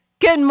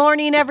Good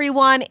morning,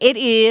 everyone. It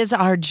is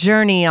our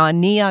journey on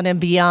Neon and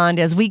Beyond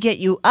as we get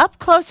you up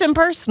close and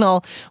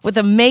personal with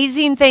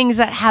amazing things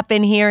that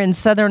happen here in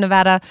Southern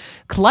Nevada,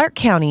 Clark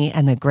County,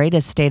 and the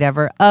greatest state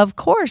ever, of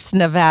course,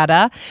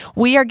 Nevada.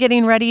 We are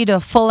getting ready to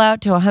full out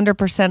to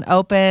 100%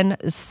 open,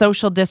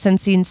 social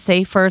distancing,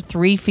 safer,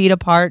 3 feet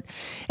apart,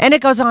 and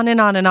it goes on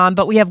and on and on.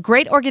 But we have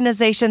great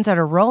organizations that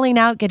are rolling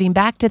out, getting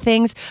back to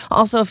things.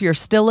 Also, if you're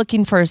still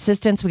looking for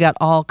assistance, we got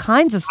all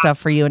kinds of stuff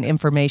for you and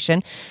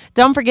information.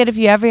 Don't forget, if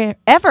you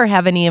ever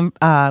have any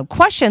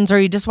questions or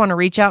you just want to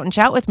reach out and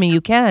chat with me,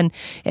 you can.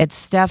 It's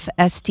Steph,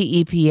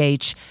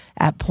 STEPH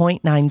at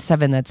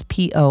 .97. That's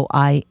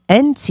POINT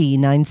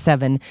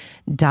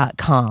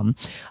 97.com.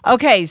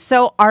 Okay,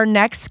 so our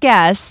next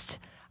guest,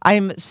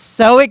 I'm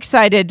so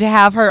excited to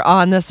have her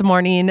on this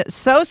morning.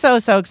 So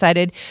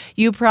excited.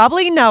 You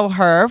probably know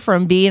her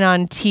from being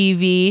on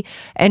TV,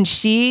 and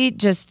she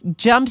just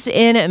jumps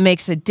in and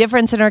makes a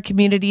difference in our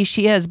community.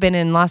 She has been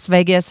in Las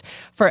Vegas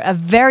for a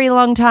very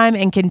long time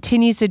and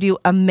continues to do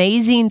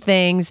amazing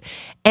things.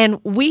 And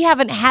we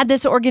haven't had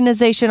this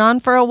organization on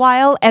for a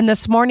while. And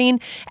this morning,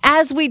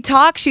 as we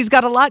talk, she's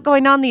got a lot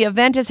going on. The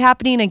event is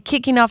happening and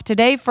kicking off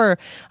today for,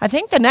 I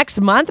think, the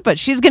next month, but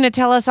she's going to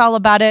tell us all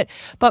about it.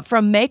 But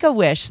from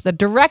Make-A-Wish, the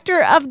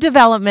Director of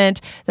Development,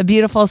 the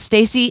beautiful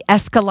Stacey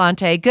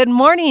Escalante. Good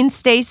morning,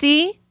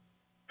 Stacey.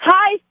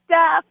 Hi,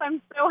 Steph.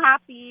 I'm so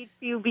happy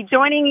to be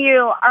joining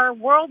you. Our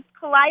worlds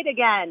collide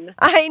again.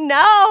 I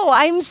know.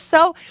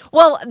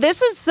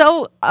 This is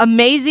so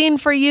amazing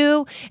for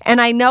you.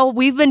 And I know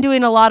we've been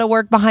doing a lot of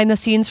work behind the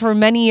scenes for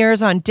many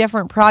years on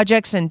different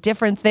projects and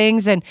different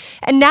things. And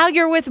now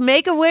you're with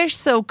Make-A-Wish.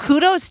 So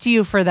kudos to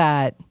you for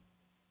that.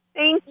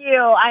 Thank you.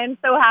 I am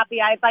so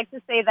happy. I'd like to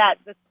say that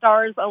the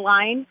stars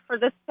aligned for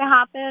this to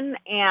happen,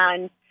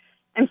 and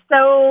I'm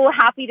so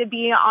happy to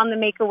be on the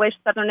Make-A-Wish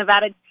Southern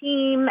Nevada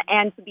team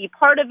and to be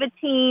part of a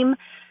team.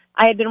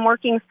 I had been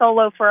working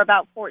solo for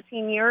about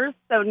 14 years,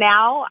 so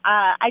now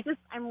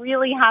I'm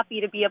really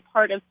happy to be a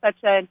part of such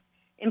an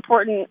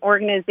important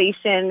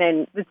organization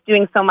and that's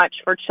doing so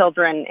much for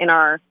children in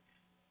our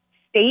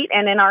state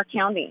and in our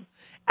county.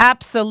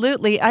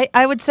 Absolutely.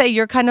 I would say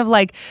you're kind of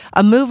like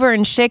a mover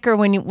and shaker.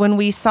 When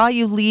we saw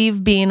you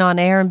leave being on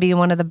air and being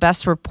one of the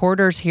best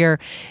reporters here,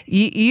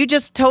 you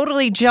just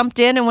totally jumped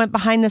in and went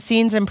behind the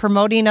scenes and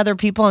promoting other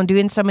people and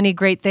doing so many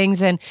great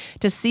things. And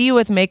to see you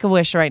with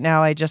Make-A-Wish right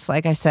now,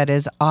 like I said,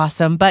 is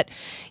awesome. But,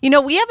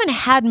 we haven't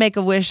had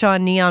Make-A-Wish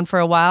on Neon for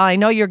a while. I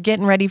know you're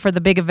getting ready for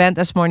the big event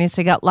this morning,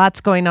 so you got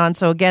lots going on.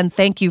 So again,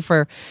 thank you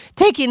for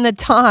taking the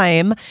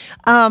time.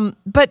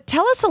 But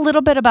tell us a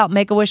little bit about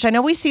Make-A-Wish. I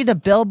know we see the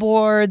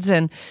billboards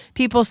and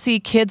people see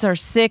kids are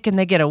sick and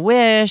they get a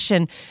wish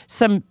and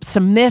some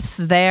myths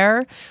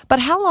there. But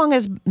how long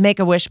has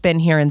Make-A-Wish been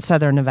here in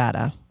Southern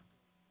Nevada?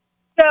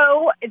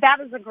 So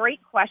that is a great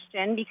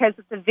question because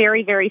it's a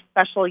very, very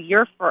special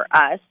year for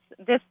us.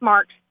 This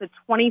marks the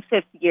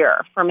 25th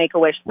year for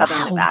Make-A-Wish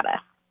Southern Nevada.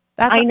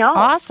 That's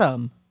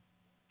awesome.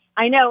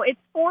 I know. It's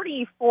 40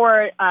 years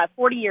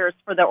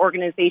for the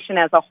organization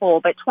as a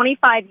whole, but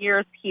 25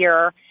 years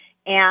here.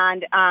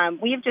 And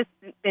we've just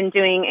been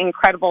doing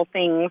incredible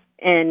things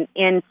in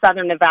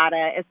Southern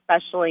Nevada,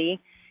 especially.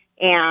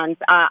 And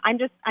I'm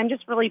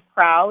just really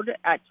proud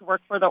to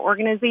work for the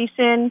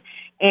organization.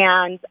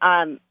 And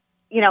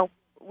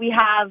we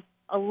have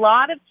a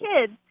lot of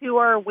kids who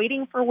are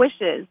waiting for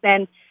wishes,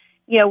 and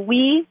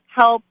we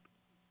help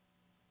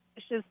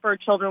wishes for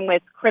children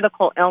with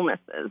critical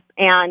illnesses.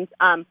 And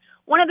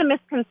one of the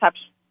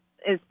misconceptions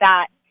is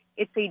that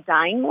it's a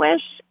dying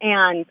wish,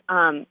 and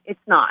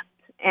it's not.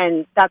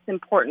 And that's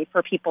important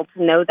for people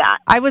to know that.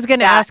 I was going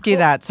to ask you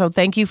that, so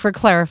thank you for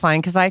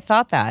clarifying, because I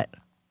thought that.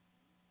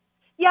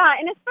 Yeah,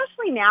 and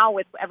especially now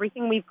with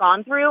everything we've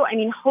gone through,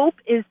 hope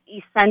is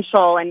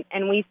essential,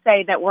 and we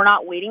say that we're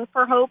not waiting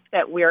for hope,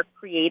 that we're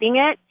creating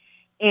it.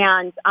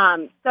 And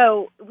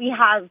so we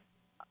have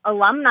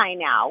alumni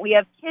now. We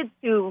have kids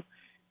who,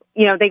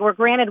 they were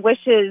granted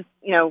wishes,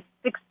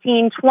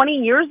 16, 20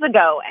 years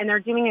ago, and they're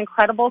doing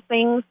incredible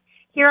things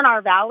here in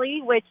our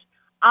valley, which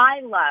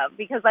I love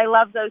because I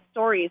love those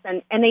stories,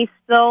 and they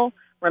still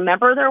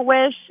remember their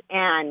wish.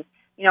 And,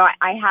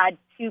 I had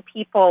 2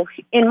 people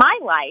in my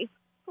life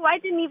who I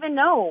didn't even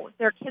know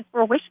their kids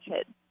were wish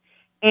kids.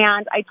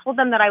 And I told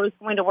them that I was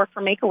going to work for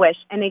Make-A-Wish,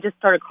 and they just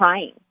started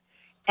crying.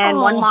 And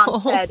one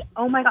mom said,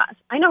 oh my gosh,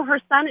 I know her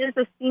son is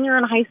a senior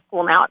in high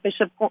school now at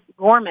Bishop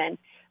Gorman,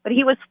 but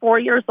he was 4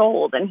 years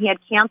old and he had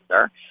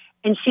cancer.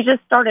 And she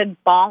just started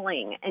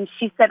bawling. And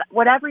she said,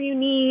 whatever you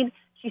need.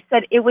 She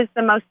said it was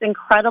the most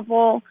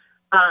incredible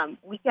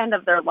weekend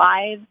of their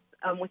lives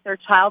with their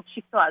child.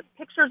 She still has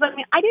pictures.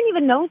 I didn't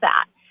even know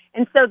that.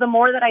 And so the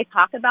more that I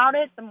talk about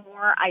it, the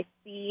more I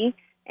see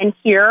and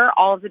hear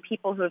all of the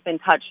people who have been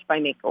touched by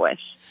Make-A-Wish.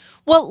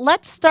 Well,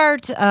 let's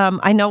start.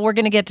 I know we're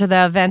going to get to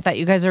the event that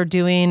you guys are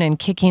doing and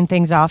kicking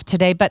things off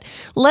today, but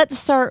let's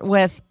start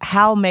with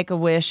how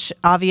Make-A-Wish,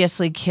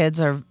 obviously kids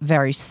are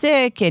very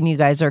sick and you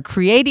guys are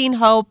creating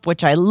hope,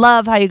 which I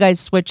love how you guys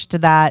switched to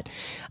that.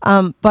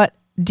 But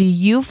Do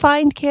you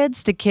find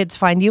kids? Do kids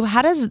find you?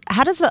 How does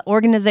the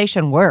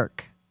organization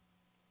work?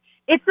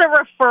 It's a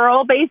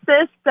referral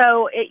basis,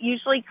 so it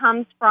usually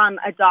comes from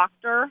a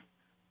doctor.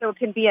 So it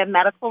can be a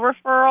medical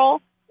referral,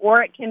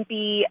 or it can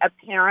be a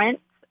parent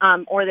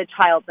or the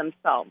child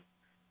themselves.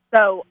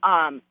 So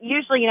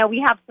usually,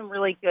 we have some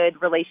really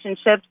good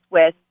relationships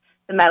with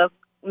the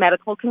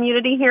medical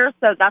community here.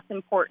 So that's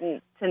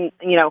important to,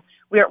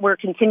 we're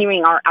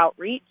continuing our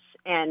outreach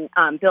and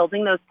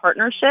building those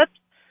partnerships.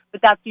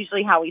 But that's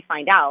usually how we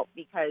find out,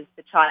 because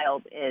the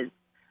child is,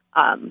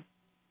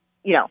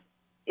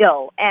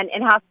 ill, and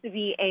it has to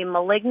be a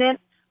malignant,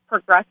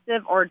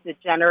 progressive, or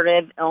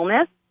degenerative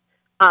illness.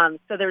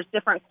 So there's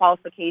different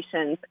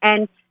qualifications.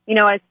 And,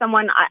 as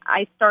someone,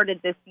 I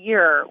started this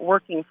year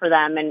working for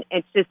them, and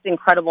it's just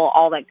incredible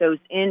all that goes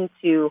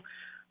into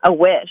a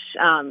wish.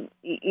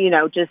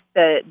 Just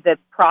the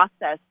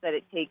process that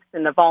it takes,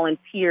 and the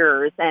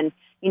volunteers, and,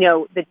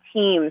 the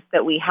teams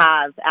that we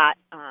have at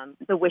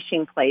the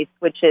Wishing Place,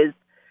 which is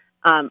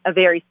a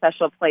very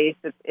special place.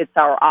 It's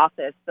our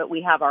office, but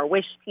we have our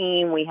wish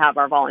team, we have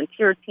our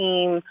volunteer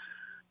team,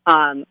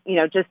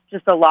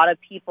 just a lot of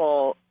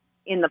people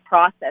in the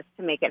process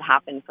to make it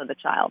happen for the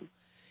child.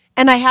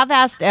 And I have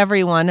asked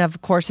everyone,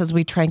 of course, as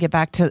we try and get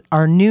back to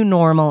our new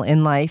normal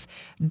in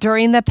life,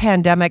 during the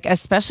pandemic,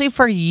 especially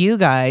for you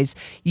guys,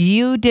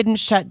 you didn't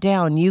shut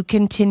down. You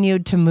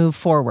continued to move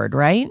forward,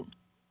 right?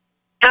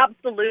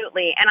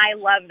 Absolutely. And I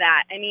love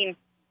that. I mean,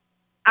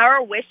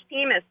 our wish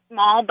team is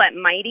small but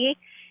mighty.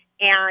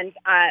 And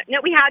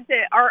we had to.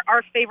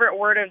 Our favorite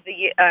word of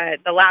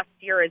the last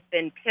year has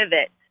been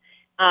pivot,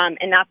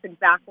 and that's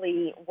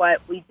exactly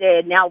what we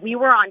did. Now, we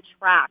were on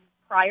track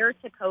prior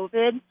to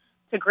COVID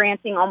to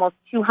granting almost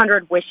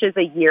 200 wishes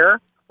a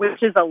year,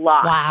 which is a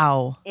lot.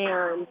 Wow.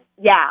 And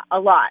a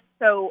lot.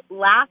 So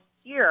last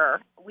year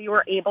we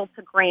were able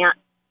to grant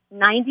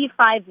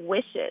 95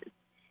 wishes,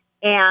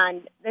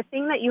 and the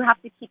thing that you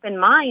have to keep in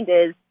mind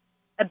is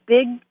a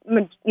big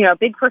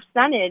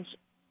percentage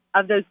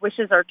of those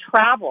wishes are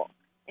travel.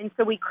 And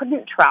so we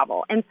couldn't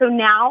travel. And so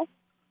now,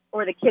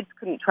 or the kids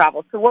couldn't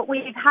travel. So what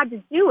we've had to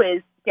do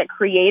is get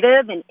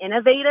creative and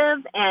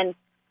innovative. And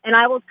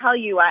I will tell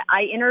you,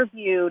 I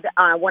interviewed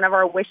one of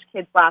our wish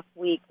kids last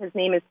week. His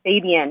name is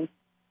Fabian.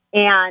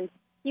 And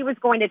he was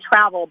going to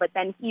travel, but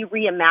then he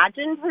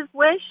reimagined his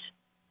wish,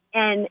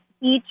 and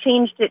he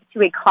changed it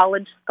to a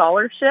college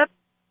scholarship.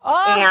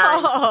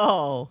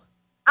 Oh!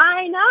 And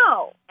I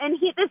know. And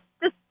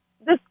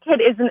this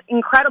kid is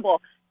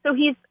incredible. So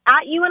he's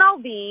at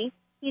UNLV.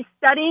 He's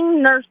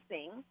studying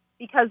nursing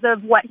because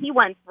of what he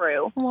went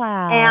through.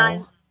 Wow.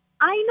 And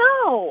I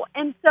know.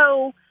 And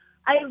so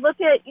I look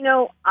at,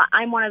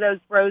 I'm one of those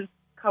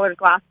rose-colored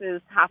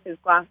glasses, glasses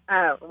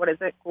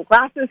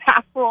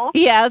half full.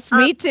 Yes,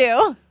 me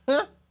too.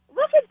 Look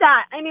at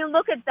that. I mean,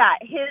 look at that.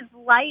 His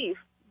life,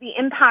 the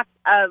impact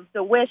of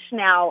the wish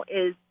now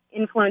is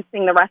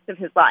influencing the rest of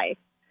his life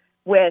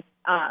with,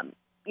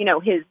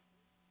 his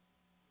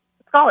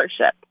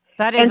scholarship.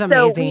 That is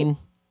amazing.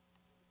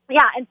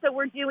 And so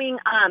we're doing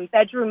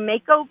bedroom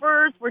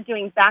makeovers, we're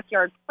doing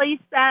backyard play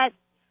sets,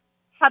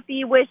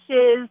 puppy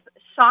wishes,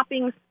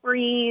 shopping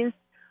sprees,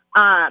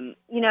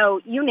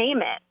 you name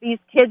it. These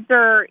kids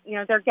are,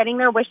 they're getting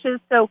their wishes.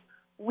 So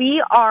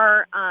we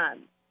are,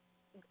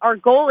 our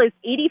goal is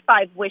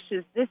 85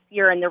 wishes this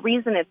year, and the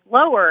reason it's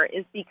lower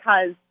is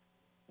because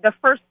the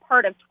first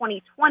part of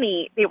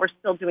 2020, they were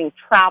still doing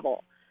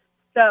travel.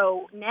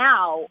 So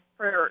now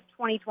for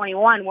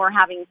 2021, we're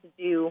having to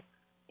do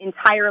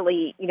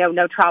entirely,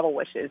 no travel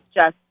wishes,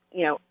 just,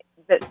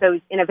 those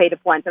innovative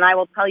ones. And I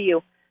will tell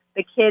you,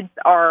 the kids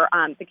are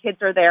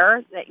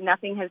there. That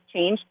nothing has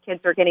changed.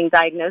 Kids are getting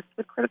diagnosed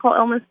with critical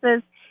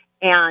illnesses.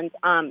 And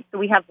so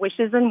we have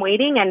wishes in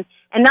waiting.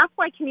 And that's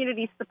why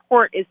community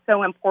support is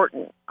so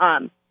important.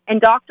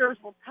 And doctors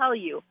will tell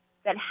you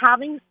that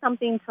having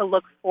something to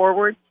look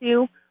forward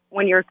to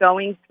when you're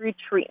going through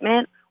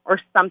treatment or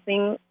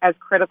something as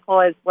critical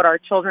as what our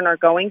children are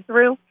going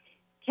through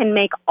can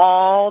make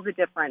all the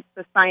difference.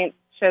 The science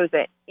shows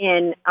it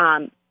in,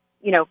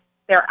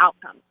 their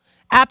outcomes.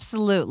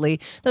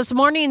 Absolutely. This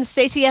morning,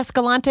 Stacey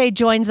Escalante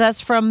joins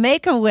us from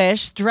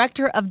Make-A-Wish,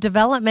 Director of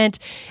Development,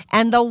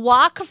 and the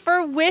Walk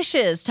for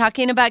Wishes,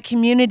 talking about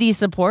community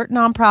support,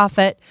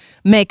 nonprofit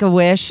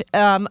Make-A-Wish.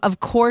 Of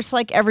course,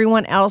 like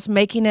everyone else,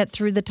 making it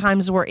through the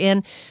times we're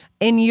in.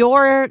 In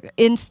your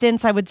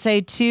instance, I would say,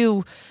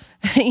 too,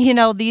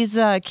 these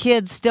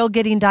kids still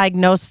getting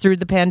diagnosed through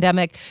the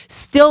pandemic,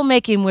 still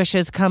making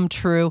wishes come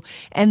true.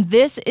 And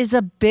this is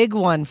a big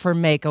one for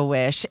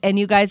Make-A-Wish, and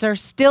you guys are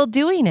still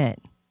doing it.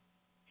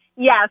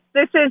 Yes,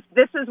 this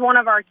is one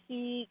of our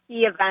key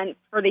events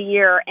for the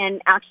year,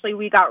 and actually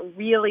we got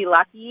really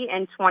lucky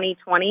in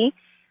 2020.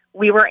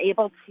 We were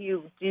able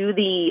to do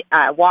the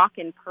walk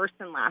in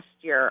person last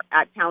year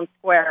at Town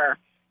Square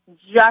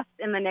just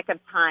in the nick of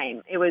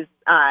time. It was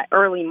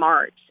early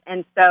March,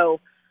 and so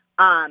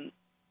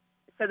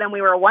then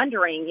we were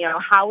wondering,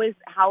 how is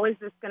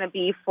this going to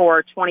be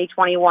for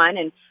 2021?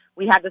 And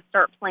we had to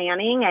start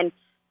planning, and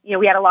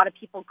we had a lot of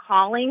people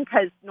calling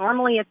because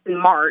normally it's in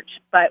March,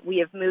 but we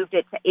have moved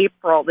it to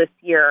April this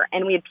year.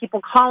 And we had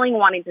people calling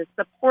wanting to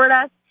support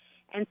us.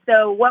 And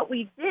so what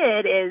we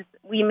did is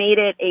we made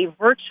it a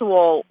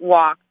virtual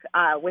walk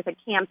with a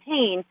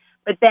campaign,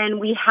 but then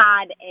we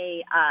had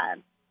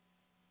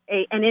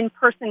an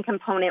in-person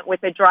component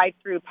with a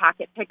drive-through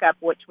packet pickup,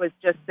 which was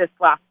just this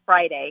last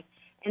Friday.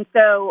 And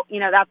so,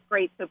 that's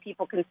great so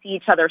people can see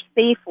each other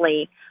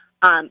safely.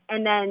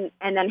 And then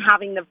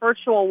having the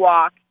virtual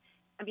walk,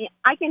 I mean,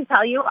 I can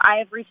tell you, I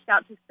have reached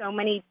out to so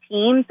many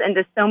teams and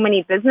to so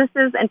many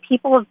businesses, and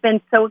people have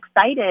been so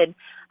excited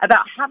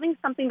about having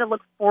something to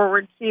look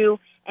forward to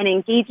and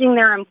engaging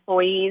their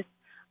employees.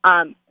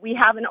 We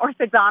have an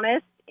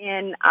orthodontist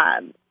in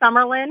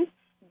Summerlin.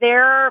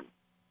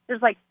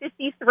 There's like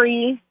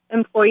 53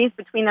 employees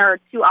between their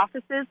two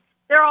offices.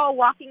 They're all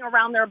walking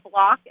around their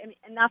block, and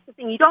that's the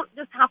thing. You don't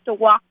just have to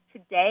walk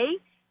today.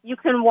 You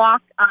can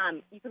walk.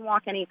 You can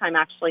walk anytime,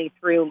 actually,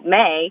 through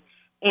May.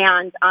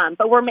 And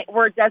but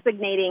we're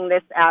designating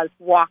this as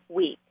Walk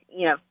Week.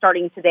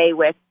 Starting today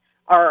with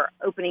our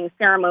opening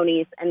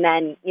ceremonies, and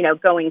then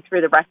going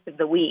through the rest of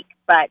the week.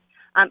 But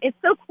it's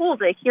so cool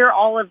to hear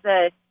all of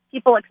the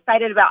people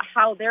excited about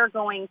how they're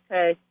going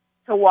to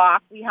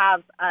walk. We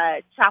have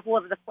Chapel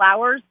of the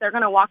Flowers. They're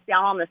going to walk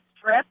down on the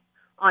Strip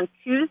on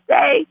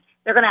Tuesday.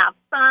 They're going to have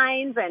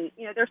signs, and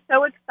they're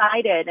so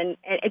excited, and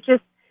it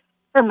just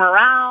for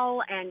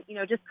morale and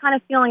just kind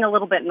of feeling a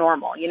little bit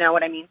normal. You know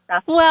what I mean,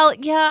 Steph? Well,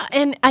 yeah,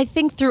 and I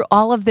think through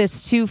all of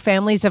this too,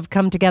 families have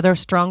come together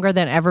stronger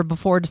than ever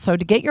before. So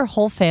to get your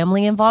whole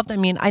family involved, I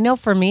mean, I know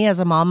for me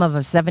as a mom of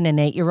a 7 and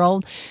 8 year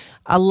old,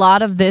 a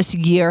lot of this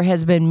year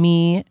has been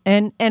me,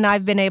 and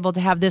I've been able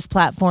to have this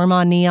platform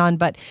on Neon,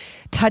 but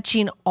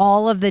touching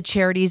all of the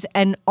charities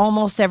and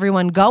almost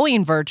everyone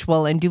going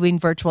virtual and doing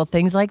virtual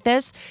things like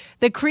this.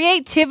 The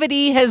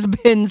creativity has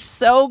been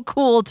so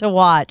cool to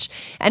watch,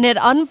 and it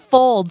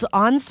unfolds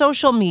on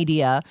social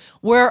media.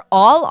 We're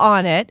all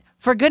on it.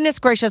 For goodness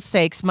gracious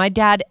sakes, my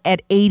dad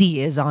at 80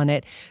 is on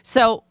it.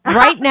 So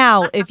right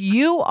now, if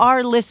you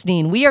are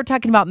listening, we are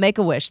talking about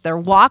Make-A-Wish. Their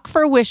Walk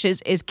for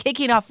Wishes is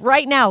kicking off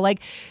right now.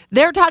 Like,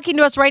 they're talking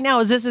to us right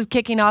now as this is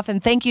kicking off.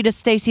 And thank you to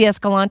Stacey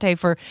Escalante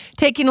for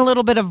taking a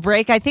little bit of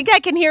break. I think I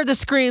can hear the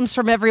screams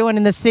from everyone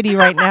in the city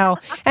right now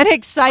and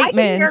excitement.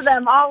 I can hear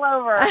them all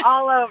over.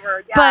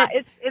 Yeah, but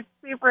it's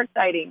super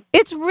exciting.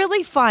 It's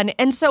really fun.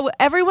 And so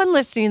everyone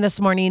listening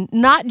this morning,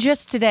 not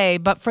just today,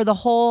 but for the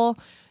whole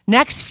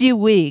next few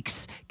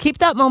weeks, keep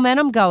that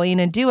momentum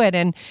going and do it.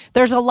 And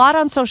there's a lot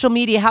on social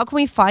media. How can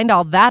we find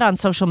all that on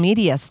social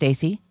media,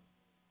 Stacey?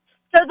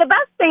 So the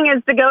best thing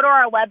is to go to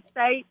our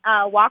website,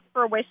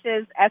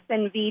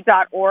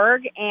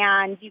 walkforwishessnv.org,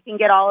 and you can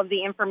get all of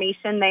the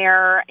information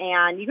there.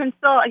 And you can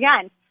still,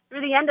 again,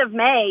 through the end of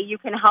May, you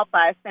can help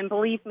us. And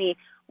believe me,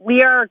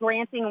 we are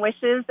granting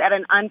wishes at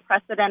an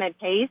unprecedented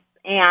pace.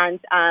 And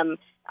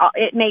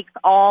it makes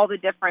all the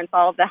difference,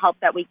 all of the help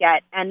that we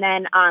get. And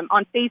then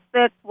on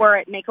Facebook, we're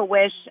at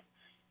Make-A-Wish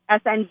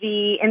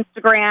SNV,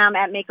 Instagram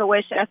at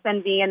Make-A-Wish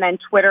SNV, and then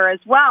Twitter as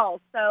well.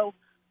 So,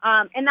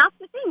 and that's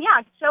the thing,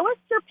 yeah, show us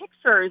your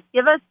pictures.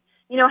 Give us,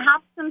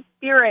 have some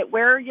spirit,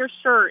 wear your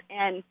shirt.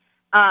 And,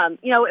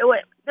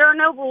 there are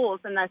no rules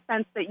in the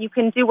sense that you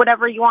can do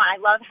whatever you want. I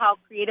love how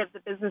creative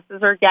the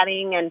businesses are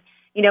getting, and,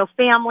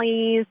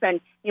 families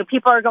and,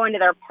 people are going to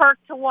their park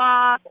to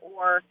walk,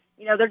 or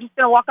they're just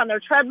going to walk on their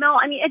treadmill.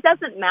 I mean, it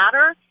doesn't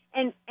matter.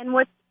 And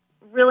what's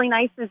really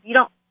nice is you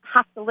don't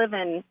have to live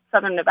in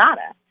Southern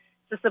Nevada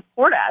to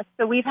support us.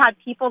 So we've had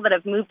people that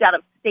have moved out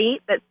of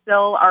state that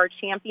still are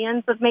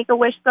champions of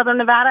Make-A-Wish Southern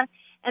Nevada,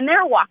 and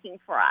they're walking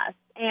for us.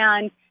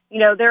 And,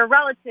 they're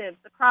relatives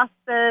across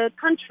the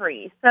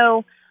country.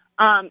 So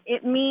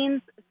it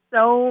means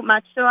so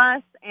much to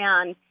us.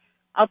 And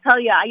I'll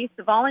tell you, I used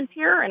to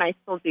volunteer, and I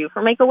still do,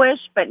 for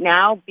Make-A-Wish, but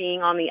now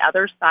being on the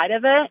other side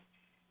of it,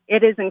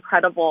 it is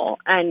incredible,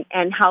 and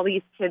how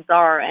these kids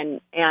are,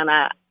 and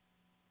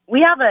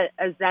we have a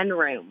Zen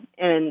room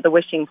in the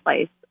Wishing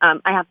Place. I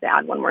have to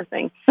add one more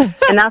thing,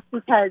 and that's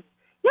because,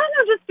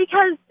 just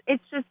because it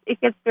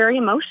gets very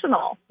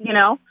emotional,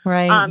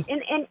 right? And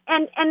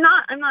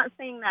I'm not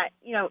saying that,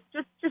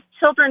 just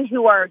children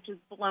who are just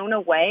blown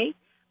away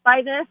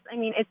by this. I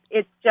mean,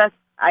 it's just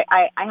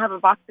I have a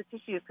box of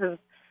tissues because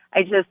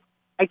I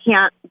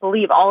can't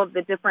believe all of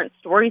the different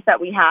stories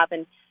that we have.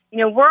 And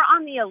we're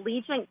on the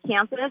Allegiant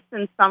campus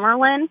in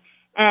Summerlin,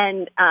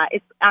 and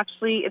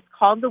it's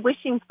called the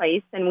Wishing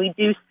Place, and we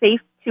do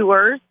safe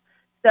tours.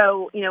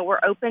 So,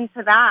 we're open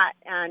to that,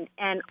 and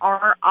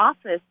our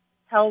office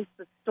tells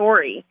the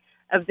story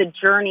of the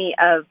journey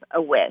of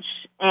a wish.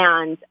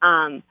 And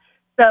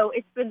so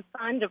it's been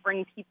fun to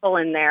bring people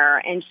in there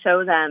and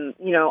show them,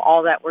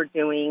 all that we're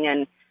doing.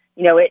 And,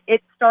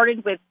 it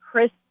started with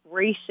Chris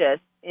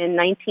Gracious in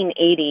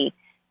 1980.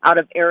 Out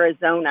of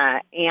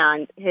Arizona,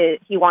 and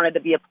he wanted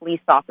to be a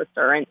police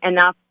officer, and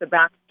that's the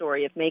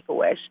backstory of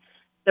Make-A-Wish.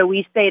 So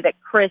we say that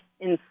Chris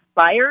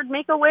inspired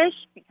Make-A-Wish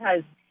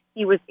because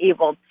he was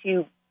able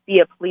to be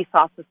a police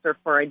officer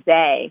for a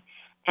day,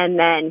 and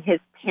then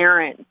his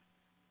parents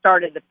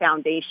started the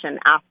foundation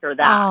after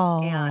that.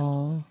 And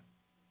Oh.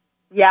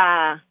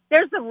 yeah,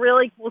 there's a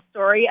really cool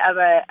story of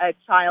a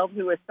child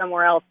who was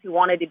somewhere else who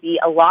wanted to be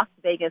a Las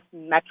Vegas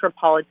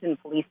Metropolitan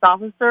Police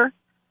officer.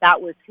 That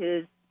was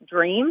his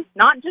dream,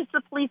 not just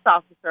a police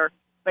officer,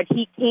 but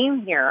he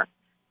came here,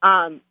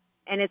 and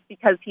it's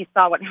because he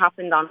saw what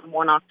happened on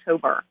 1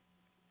 October.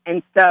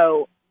 And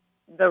so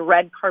the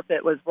red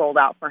carpet was rolled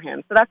out for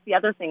him. So that's the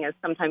other thing is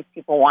sometimes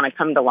people want to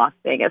come to Las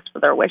Vegas for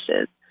their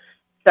wishes.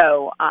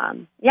 So,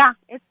 I'm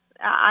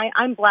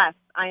blessed.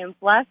 I am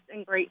blessed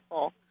and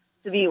grateful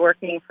to be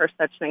working for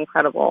such an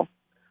incredible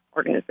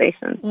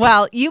organization.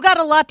 Well, you got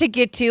a lot to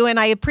get to, and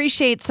I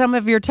appreciate some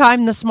of your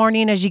time this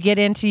morning as you get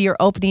into your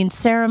opening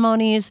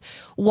ceremonies.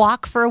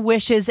 Walk for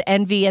Wishes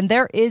Envy, and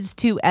there is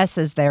 2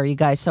 S's there, you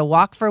guys. So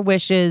Walk for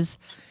Wishes,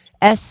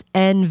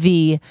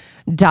 snv.org.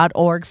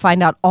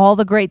 Find out all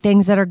the great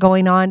things that are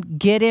going on.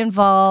 Get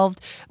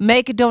involved.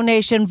 Make a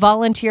donation.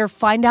 Volunteer.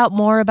 Find out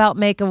more about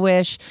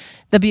Make-A-Wish.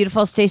 The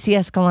beautiful Stacey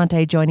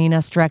Escalante joining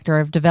us, Director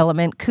of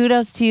Development.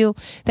 Kudos to you.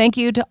 Thank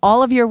you to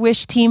all of your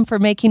Wish team for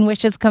making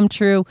wishes come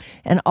true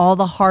and all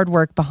the hard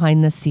work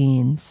behind the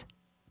scenes.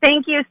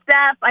 Thank you,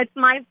 Steph. It's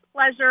my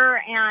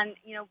pleasure, and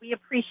we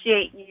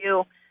appreciate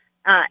you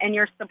and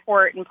your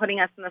support in putting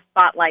us in the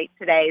spotlight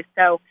today.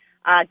 So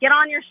get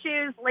on your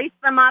shoes, lace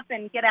them up,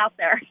 and get out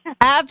there.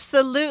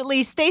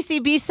 Absolutely. Stacey,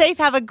 be safe.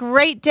 Have a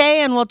great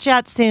day, and we'll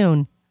chat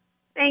soon.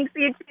 Thanks,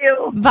 you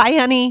too. Bye,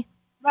 honey.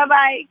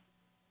 Bye-bye.